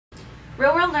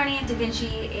Real-world learning at Da Vinci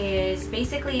is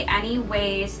basically any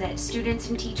ways that students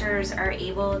and teachers are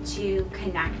able to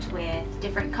connect with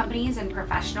different companies and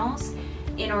professionals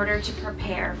in order to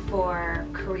prepare for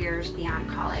careers beyond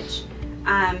college.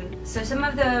 So some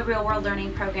of the real-world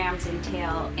learning programs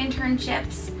entail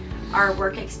internships, our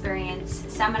work experience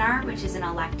seminar, which is an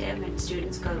elective and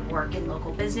students go to work in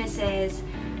local businesses.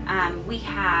 We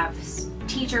have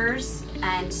teachers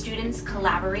and students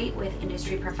collaborate with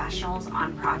industry professionals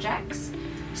on projects.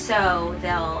 So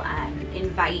they'll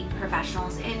invite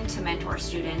professionals in to mentor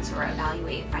students or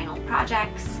evaluate final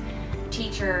projects.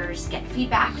 Teachers get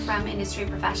feedback from industry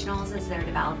professionals as they're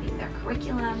developing their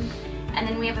curriculum. And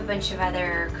then we have a bunch of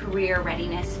other career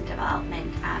readiness and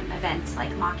development events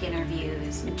like mock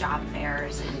interviews and job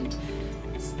fairs and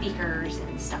speakers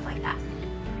and stuff like that.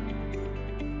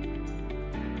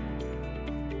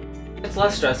 It's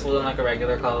less stressful than like a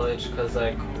regular college because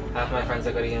like half my friends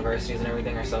that go to universities and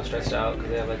everything are so stressed out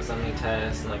because they have like so many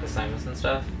tests and like assignments and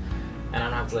stuff, and I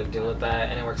don't have to like deal with that,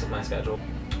 and it works with my schedule.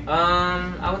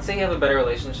 I would say you have a better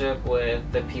relationship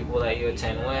with the people that you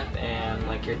attend with and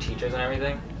like your teachers and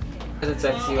everything, because it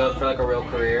sets you up for like a real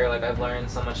career. Like I've learned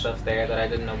so much stuff there that I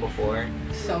didn't know before.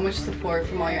 So much support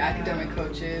from all your academic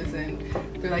coaches, and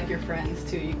they're like your friends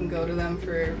too. You can go to them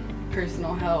for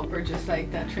personal help or just like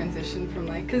that transition from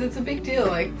like, because it's a big deal,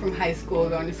 like from high school,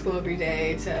 going to school every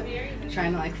day, to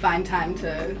trying to like find time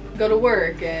to go to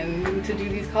work and to do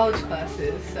these college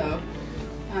classes. So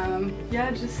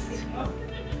yeah, just,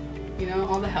 you know,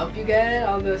 all the help you get,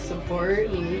 all the support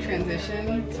and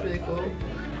transition, it's really cool.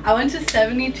 I went to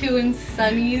 72 and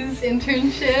Sunny's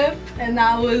internship, and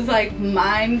that was like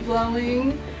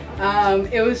mind-blowing.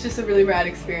 It was just a really rad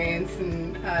experience,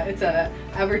 and it's a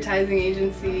advertising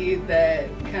agency that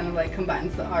kind of like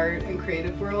combines the art and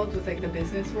creative world with like the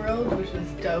business world, which was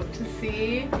dope to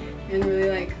see and really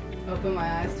like opened my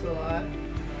eyes to a lot.